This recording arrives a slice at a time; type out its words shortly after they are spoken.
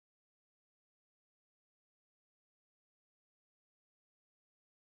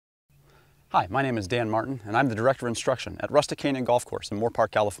Hi, my name is Dan Martin, and I'm the Director of Instruction at Rustic Canyon Golf Course in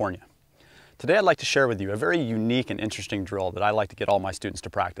Moorpark, California. Today I'd like to share with you a very unique and interesting drill that I like to get all my students to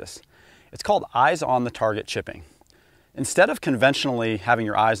practice. It's called eyes on the target chipping. Instead of conventionally having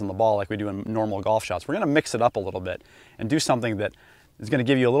your eyes on the ball like we do in normal golf shots, we're going to mix it up a little bit and do something that is going to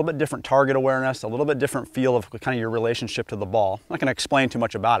give you a little bit different target awareness, a little bit different feel of kind of your relationship to the ball. I'm not going to explain too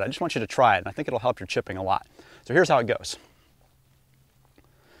much about it. I just want you to try it, and I think it'll help your chipping a lot. So here's how it goes.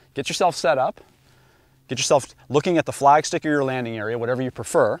 Get yourself set up. Get yourself looking at the flagstick or your landing area, whatever you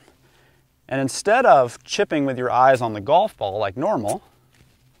prefer. And instead of chipping with your eyes on the golf ball like normal,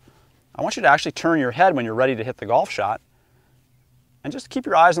 I want you to actually turn your head when you're ready to hit the golf shot and just keep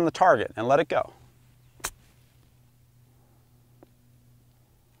your eyes on the target and let it go.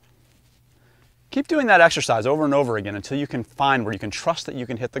 Keep doing that exercise over and over again until you can find where you can trust that you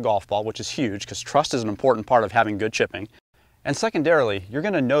can hit the golf ball, which is huge because trust is an important part of having good chipping. And secondarily, you're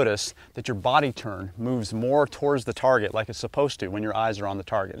going to notice that your body turn moves more towards the target like it's supposed to when your eyes are on the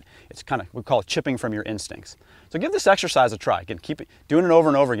target. It's kind of, we call it chipping from your instincts. So give this exercise a try. Again, keep doing it over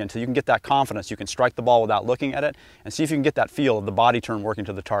and over again until you can get that confidence. You can strike the ball without looking at it and see if you can get that feel of the body turn working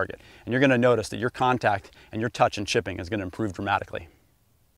to the target. And you're going to notice that your contact and your touch and chipping is going to improve dramatically.